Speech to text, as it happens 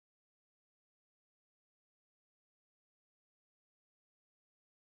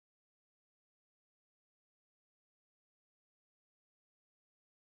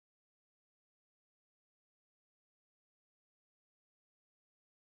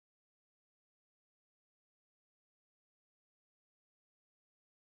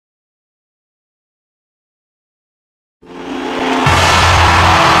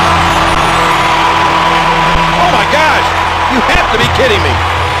kidding me.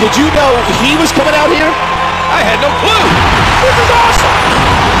 Did you know he was coming out here? I had no clue. This is awesome.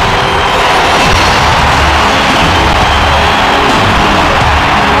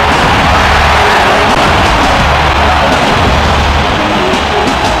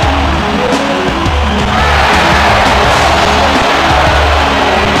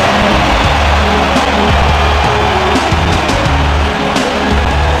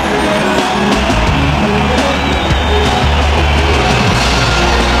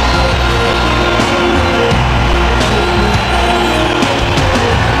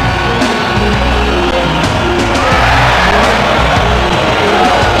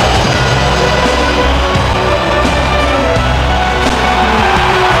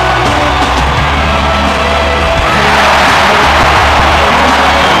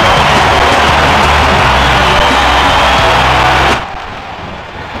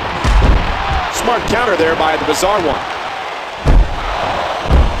 Smart counter there by the Bizarre One.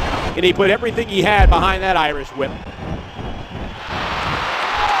 And he put everything he had behind that Irish whip.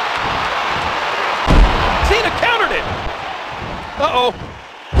 Cena countered it. Uh-oh.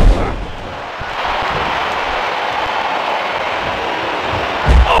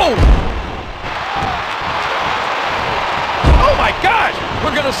 Oh! Oh my gosh!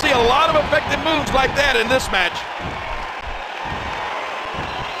 We're gonna see a lot of effective moves like that in this match.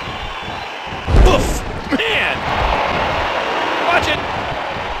 Oof! Man! Watch it!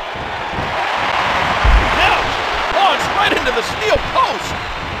 Ouch! Launched right into the steel post!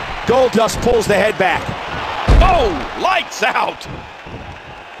 Goldust pulls the head back. Oh! Lights out!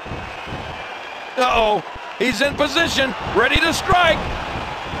 Uh-oh! He's in position, ready to strike!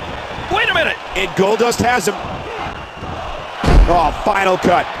 Wait a minute! And Goldust has him. Oh, final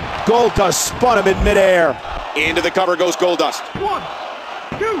cut. Goldust spun him in midair. Into the cover goes Goldust. 1,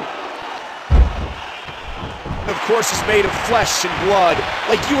 2. Of course, he's made of flesh and blood,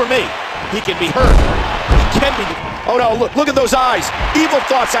 like you or me. He can be hurt. He can be. Oh no! Look at those eyes. Evil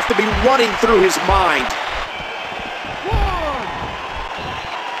thoughts have to be running through his mind. 1,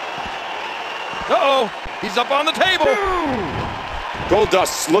 Uh-oh! He's up on the table! 2.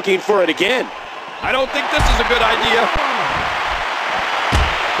 Goldust's looking for it again. I don't think this is a good idea.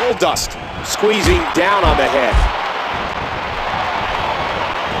 Goldust squeezing down on the head.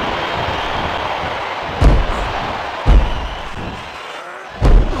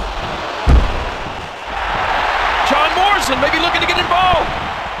 Maybe looking to get involved.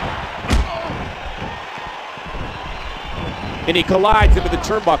 And he collides into the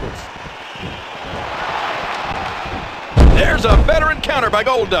turnbuckles. There's a veteran counter by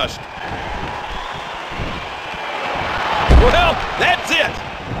Goldust. Well, that's it.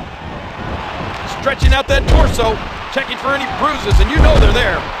 Stretching out that torso, checking for any bruises, and you know they're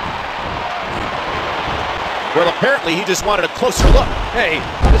there. Well, apparently he just wanted a closer look. Hey,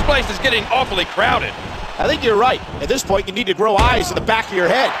 this place is getting awfully crowded. I think you're right. At this point, you need to grow eyes in the back of your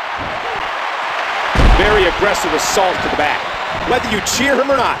head. Very aggressive assault to the back. Whether you cheer him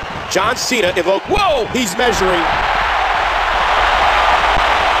or not, John Cena evoked. Whoa! He's measuring.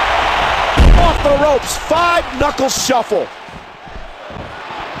 Off the ropes, 5-knuckle shuffle.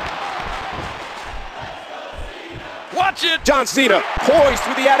 Watch it! John Cena poised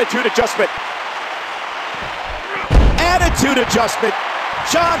with the attitude adjustment. Attitude adjustment.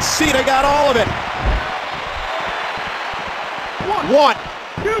 John Cena got all of it. 1,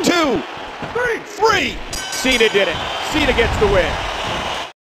 2, 3. Cena did it. Cena gets the win.